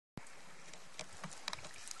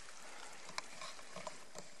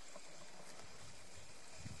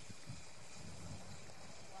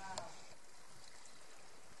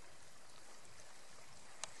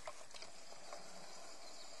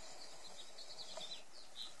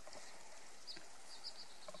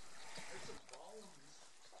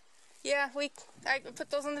Yeah, I put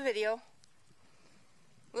those on the video.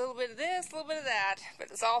 A little bit of this, a little bit of that,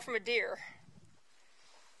 but it's all from a deer.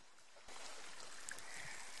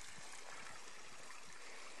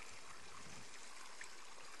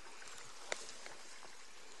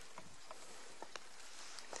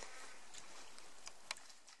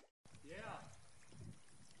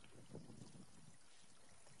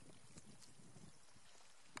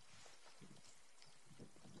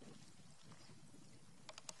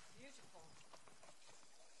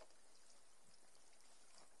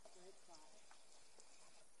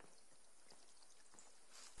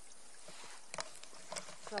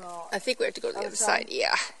 So, I think we have to go to the other side.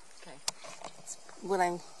 Yeah. Okay. That's what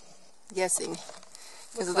I'm guessing.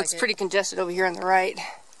 Because it Looks looks pretty congested over here on the right.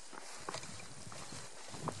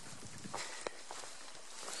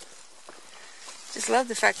 Just love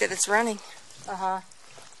the fact that it's running. Uh-huh.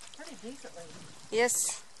 Pretty decently.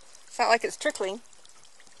 Yes. It's not like it's trickling.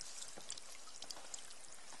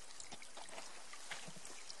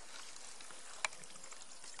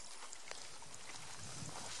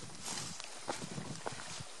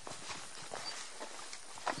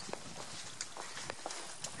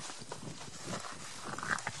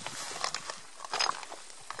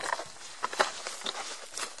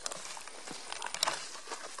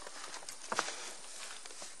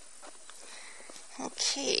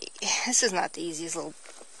 Okay, this is not the easiest little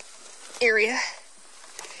area.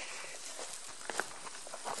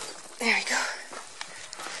 There we go.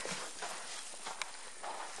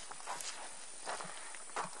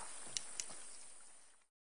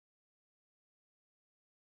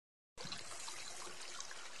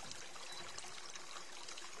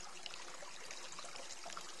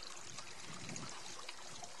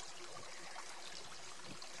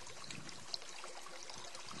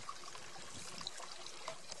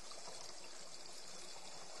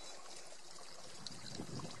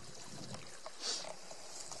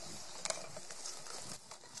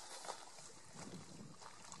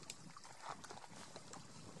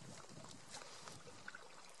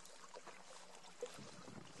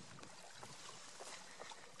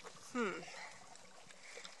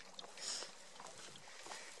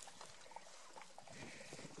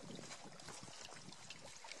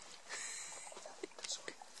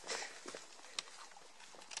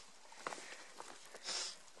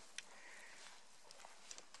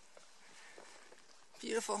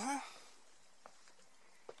 Beautiful, huh?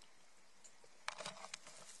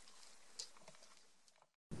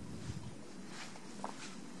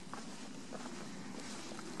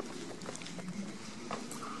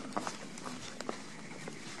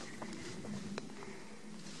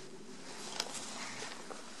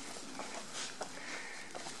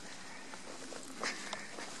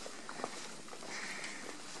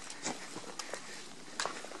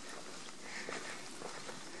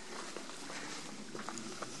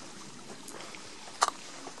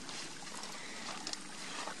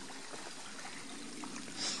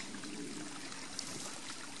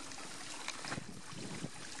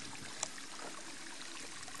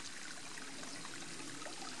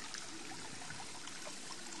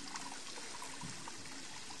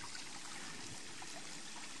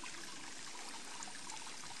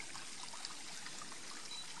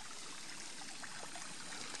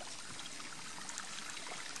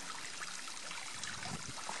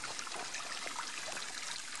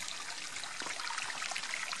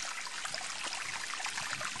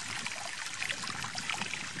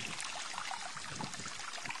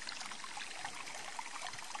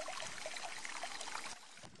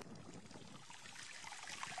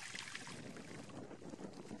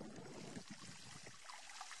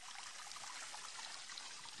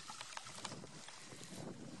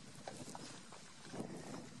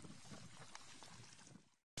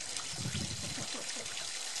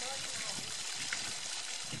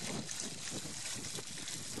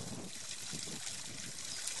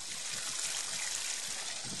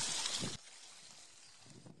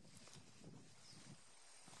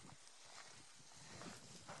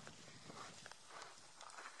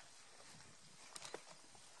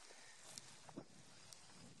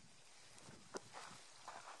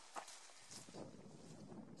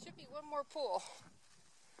 Should be one more pool.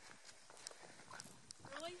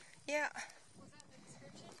 Really? Yeah. Was that the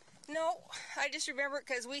description? No, I just remember it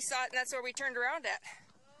because we saw it and that's where we turned around at.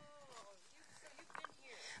 Oh, so you've been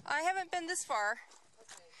here. I haven't been this far.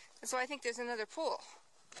 Okay. So I think there's another pool.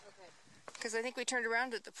 Okay. Because I think we turned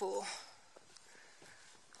around at the pool.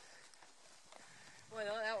 Boy,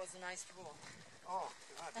 that was a nice pool. Oh,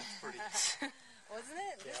 God, that's pretty. Wasn't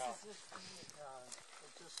it? Yeah. This is just...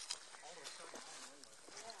 It just all of a sudden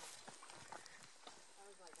Yeah. I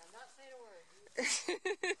was like, I'm not saying a word.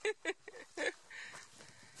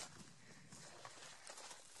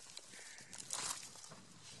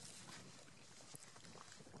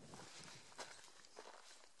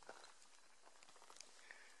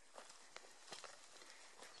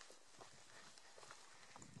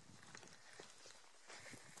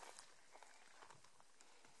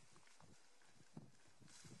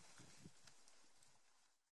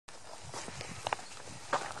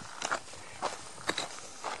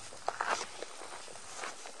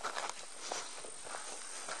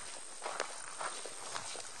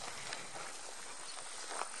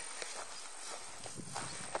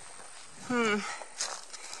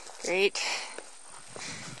 Great.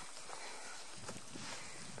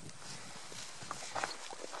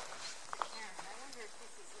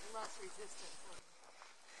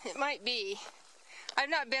 It might be. I've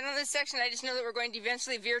not been on this section. I just know that we're going to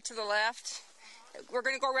eventually veer to the left. We're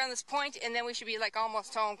going to go around this point, and then we should be like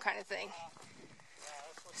almost home kind of thing.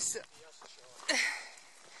 So,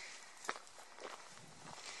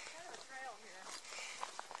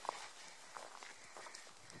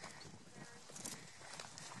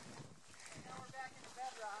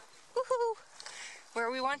 woohoo! Where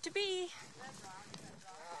we want to be.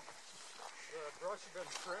 The brush has been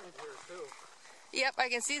trimmed here too. Yep, I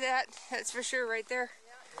can see that. That's for sure right there.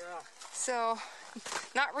 Yeah. So,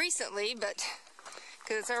 not recently, but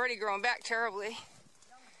because it's already grown back terribly.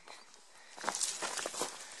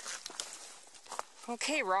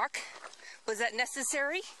 Okay, rock. Was that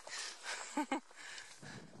necessary?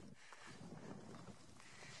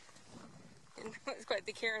 It's quite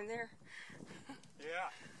the cairn there. Yeah.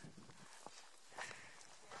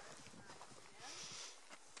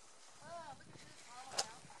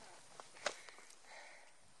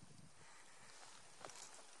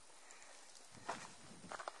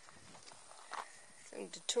 Some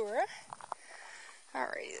datura.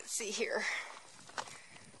 Alright, let's see here.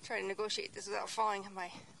 Try to negotiate this without falling on my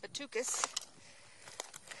batucas.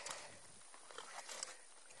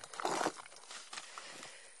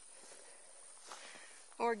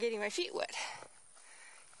 Or getting my feet wet.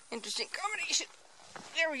 Interesting combination.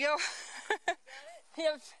 There we go.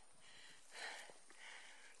 Yep.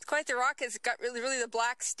 It's quite the rock. It's got really the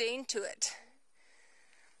black stain to it.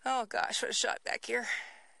 Oh gosh, what a shot back here.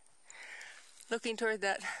 Looking toward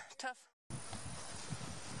that tough.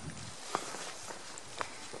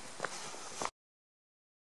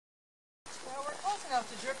 Well, we're close enough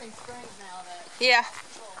to Dripping Springs now that Yeah.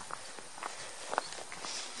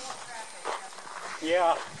 more traffic.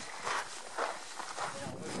 Yeah.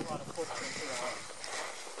 There's a lot of footprints around.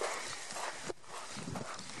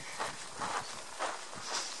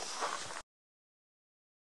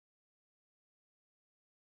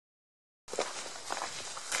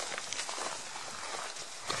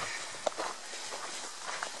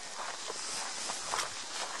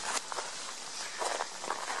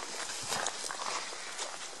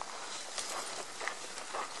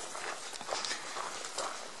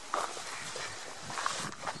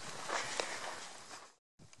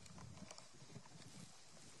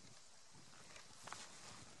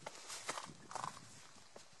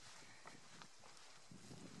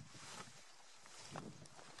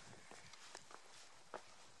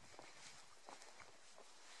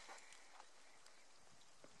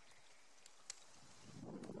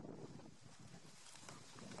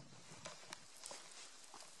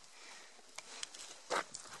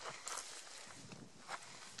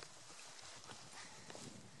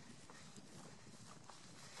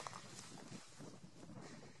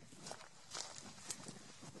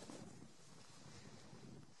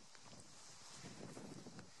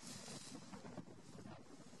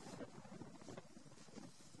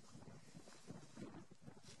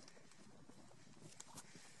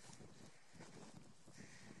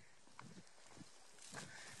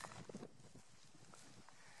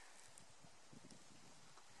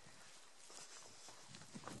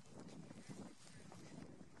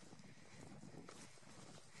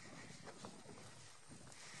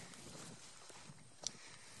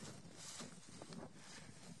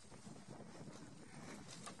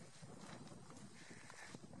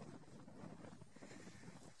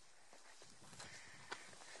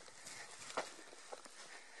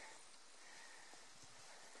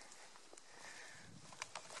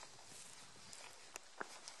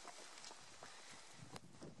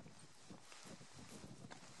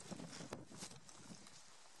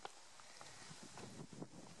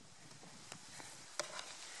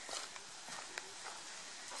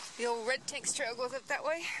 The old Red Tanks Trail goes up that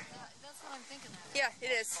way. That's what I'm thinking of. Yeah,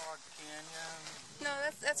 it is. Fog Canyon. No,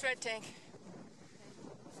 that's Red Tank.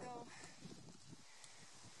 So,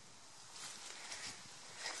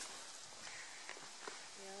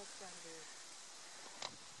 Yeah, that's gotta be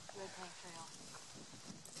Red Tank Trail.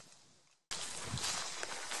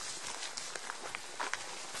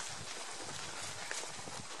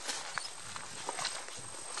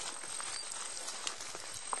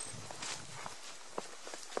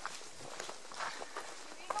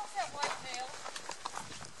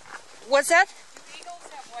 what's that?